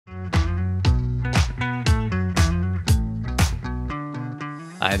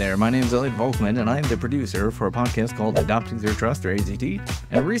Hi there, my name is Elliot Volkman, and I'm the producer for a podcast called Adopting Zero Trust, or AZT,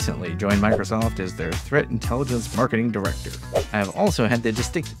 and recently joined Microsoft as their Threat Intelligence Marketing Director. I have also had the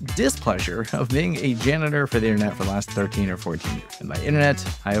distinct displeasure of being a janitor for the internet for the last 13 or 14 years. And by internet,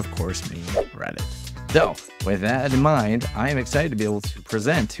 I of course mean Reddit. So, with that in mind, I am excited to be able to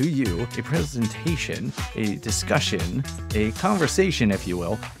present to you a presentation, a discussion, a conversation, if you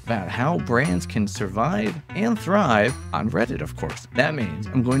will, about how brands can survive and thrive on Reddit, of course. That means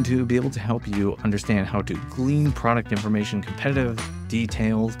I'm going to be able to help you understand how to glean product information, competitive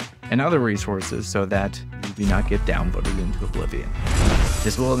details, and other resources so that you do not get downvoted into oblivion.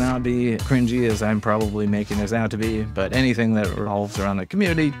 This will not be cringy as I'm probably making this out to be, but anything that revolves around the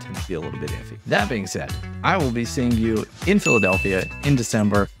community tends to be a little bit iffy. That being said, I will be seeing you in Philadelphia in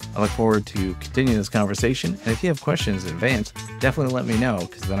December. I look forward to continuing this conversation, and if you have questions in advance, definitely let me know,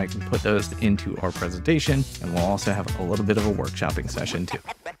 because then I can put those into our presentation, and we'll also have a little bit of a workshopping session too.